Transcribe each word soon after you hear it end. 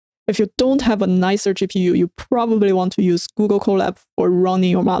If you don't have a nicer GPU, you probably want to use Google Colab for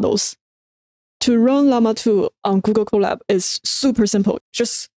running your models. To run Llama 2 on Google Colab is super simple.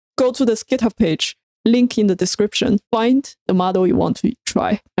 Just go to this GitHub page, link in the description, find the model you want to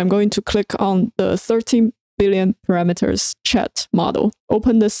try. I'm going to click on the 13 billion parameters chat model.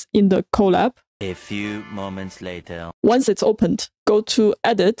 Open this in the CoLab. A few moments later. Once it's opened, go to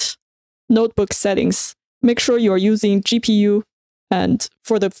Edit, Notebook Settings. Make sure you are using GPU, and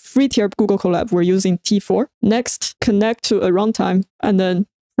for the free tier Google Colab, we're using T4. Next, connect to a runtime, and then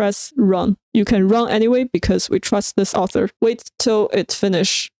press Run. You can run anyway because we trust this author. Wait till it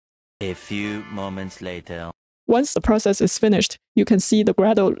finishes. A few moments later. Once the process is finished, you can see the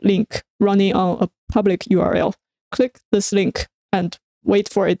Gradle link running on a public URL. Click this link and wait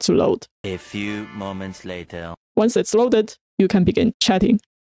for it to load. A few moments later. Once it's loaded, you can begin chatting.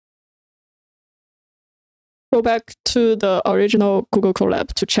 Go back to the original Google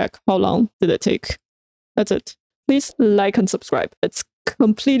Colab to check how long did it take. That's it. Please like and subscribe. It's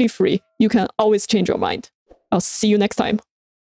completely free. You can always change your mind. I'll see you next time.